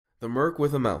The merc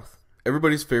with a mouth.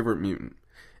 Everybody's favorite mutant.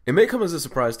 It may come as a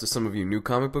surprise to some of you new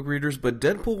comic book readers, but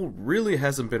Deadpool really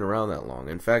hasn't been around that long.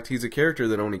 In fact, he's a character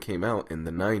that only came out in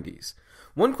the 90s.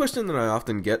 One question that I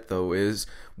often get, though, is,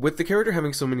 with the character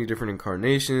having so many different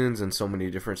incarnations and so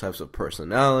many different types of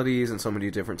personalities and so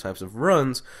many different types of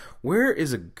runs, where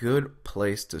is a good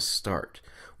place to start?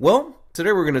 Well,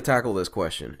 today we're going to tackle this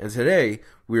question, and today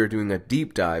we are doing a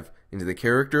deep dive into the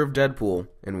character of Deadpool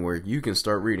and where you can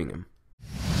start reading him.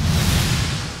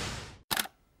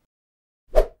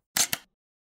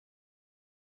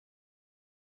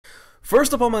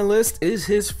 First up on my list is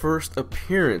his first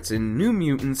appearance in New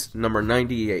Mutants number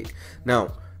 98.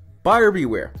 Now, buyer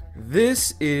beware.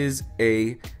 This is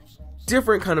a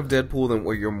different kind of Deadpool than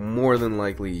what you're more than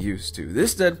likely used to.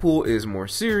 This Deadpool is more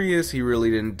serious. He really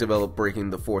didn't develop breaking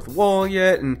the fourth wall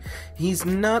yet, and he's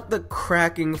not the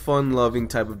cracking, fun-loving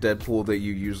type of Deadpool that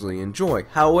you usually enjoy.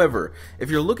 However, if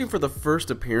you're looking for the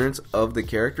first appearance of the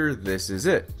character, this is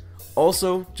it.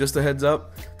 Also, just a heads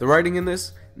up, the writing in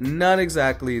this, not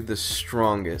exactly the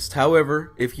strongest.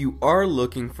 However, if you are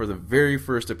looking for the very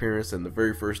first appearance and the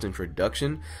very first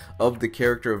introduction of the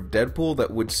character of Deadpool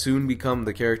that would soon become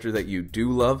the character that you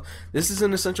do love, this is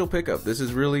an essential pickup. This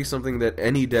is really something that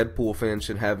any Deadpool fan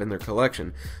should have in their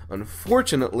collection.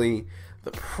 Unfortunately,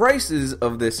 the prices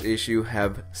of this issue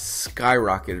have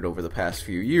skyrocketed over the past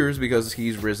few years because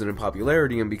he's risen in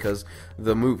popularity and because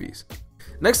the movies.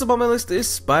 Next up on my list is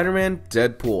Spider-Man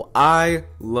Deadpool. I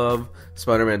love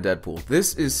Spider-Man Deadpool.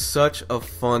 This is such a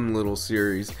fun little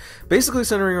series, basically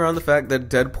centering around the fact that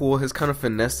Deadpool has kind of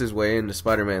finessed his way into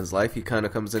Spider-Man's life. He kind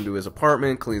of comes into his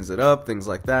apartment, cleans it up, things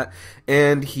like that,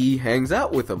 and he hangs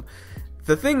out with him.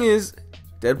 The thing is,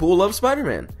 Deadpool loves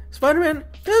Spider-Man. Spider-Man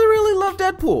doesn't really love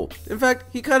Deadpool. In fact,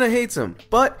 he kind of hates him,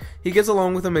 but he gets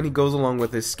along with him and he goes along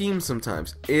with his schemes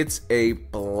sometimes. It's a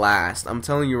blast. I'm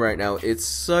telling you right now, it's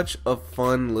such a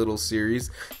fun little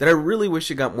series that I really wish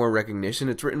it got more recognition.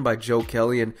 It's written by Joe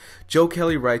Kelly, and Joe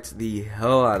Kelly writes the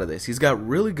hell out of this. He's got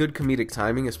really good comedic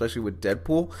timing, especially with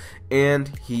Deadpool,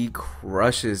 and he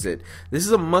crushes it. This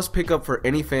is a must pick up for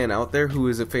any fan out there who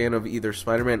is a fan of either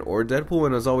Spider-Man or Deadpool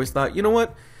and has always thought, you know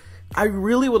what? I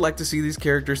really would like to see these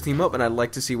characters team up, and I'd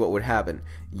like to see what would happen.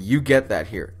 You get that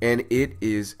here, and it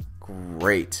is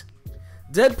great.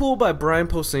 Deadpool by Brian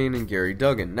Posehn and Gary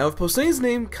Duggan. Now, if Posehn's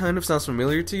name kind of sounds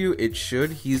familiar to you, it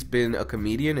should. He's been a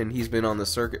comedian, and he's been on the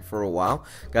circuit for a while.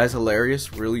 Guy's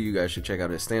hilarious. Really, you guys should check out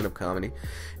his stand-up comedy.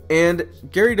 And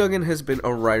Gary Duggan has been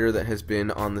a writer that has been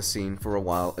on the scene for a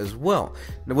while as well.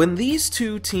 Now, when these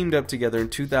two teamed up together in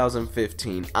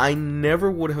 2015, I never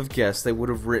would have guessed they would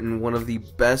have written one of the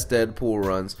best Deadpool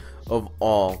runs of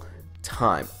all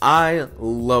time. I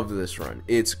love this run.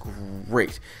 It's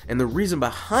great. And the reason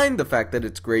behind the fact that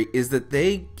it's great is that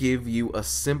they give you a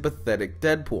sympathetic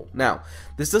Deadpool. Now,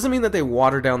 this doesn't mean that they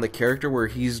water down the character where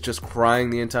he's just crying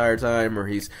the entire time or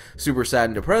he's super sad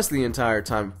and depressed the entire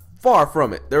time. Far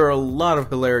from it. There are a lot of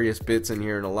hilarious bits in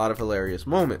here and a lot of hilarious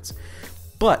moments.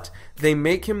 But they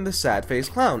make him the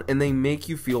sad-faced clown, and they make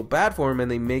you feel bad for him, and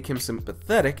they make him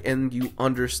sympathetic, and you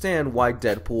understand why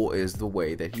Deadpool is the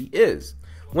way that he is.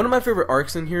 One of my favorite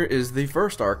arcs in here is the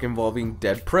first arc involving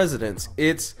dead presidents.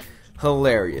 It's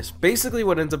hilarious. Basically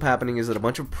what ends up happening is that a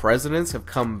bunch of presidents have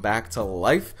come back to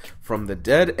life from the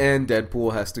dead, and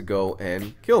Deadpool has to go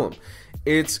and kill them.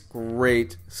 It's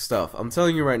great stuff. I'm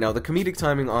telling you right now, the comedic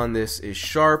timing on this is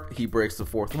sharp. He breaks the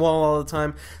fourth wall all the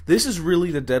time. This is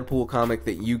really the Deadpool comic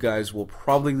that you guys will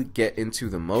probably get into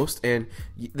the most, and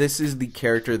this is the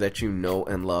character that you know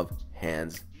and love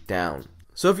hands down.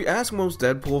 So if you ask most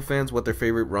Deadpool fans what their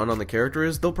favorite run on the character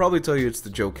is, they'll probably tell you it's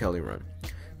the Joe Kelly run.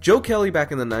 Joe Kelly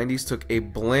back in the 90s took a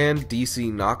bland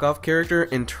DC knockoff character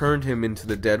and turned him into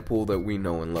the Deadpool that we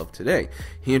know and love today.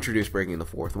 He introduced breaking the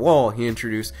fourth wall. He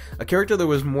introduced a character that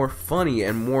was more funny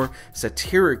and more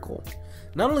satirical.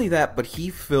 Not only that, but he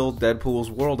filled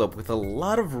Deadpool's world up with a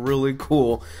lot of really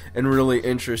cool and really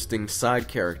interesting side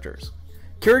characters.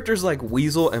 Characters like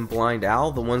Weasel and Blind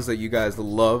Al, the ones that you guys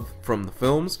love from the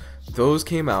films, those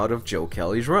came out of Joe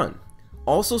Kelly's run.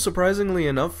 Also, surprisingly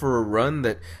enough, for a run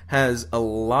that has a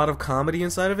lot of comedy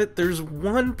inside of it, there's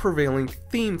one prevailing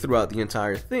theme throughout the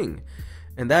entire thing,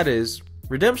 and that is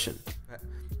redemption.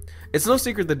 It's no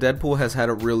secret that Deadpool has had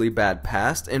a really bad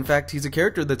past. In fact, he's a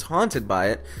character that's haunted by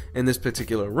it in this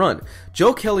particular run.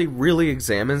 Joe Kelly really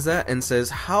examines that and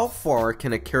says, how far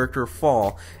can a character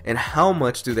fall, and how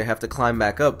much do they have to climb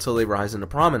back up till they rise into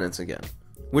prominence again?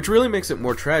 Which really makes it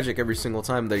more tragic every single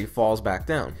time that he falls back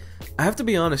down. I have to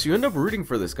be honest, you end up rooting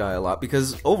for this guy a lot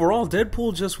because overall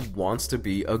Deadpool just wants to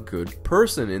be a good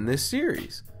person in this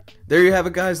series. There you have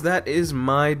it, guys. That is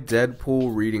my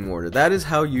Deadpool reading order. That is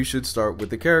how you should start with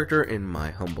the character, in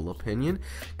my humble opinion.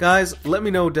 Guys, let me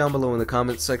know down below in the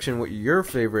comments section what your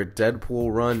favorite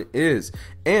Deadpool run is.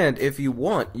 And if you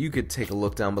want, you could take a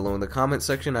look down below in the comments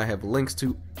section. I have links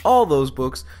to all those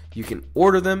books. You can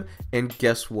order them, and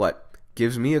guess what?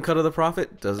 Gives me a cut of the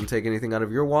profit, doesn't take anything out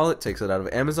of your wallet, takes it out of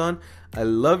Amazon. I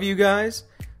love you guys.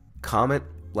 Comment,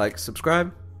 like,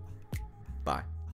 subscribe.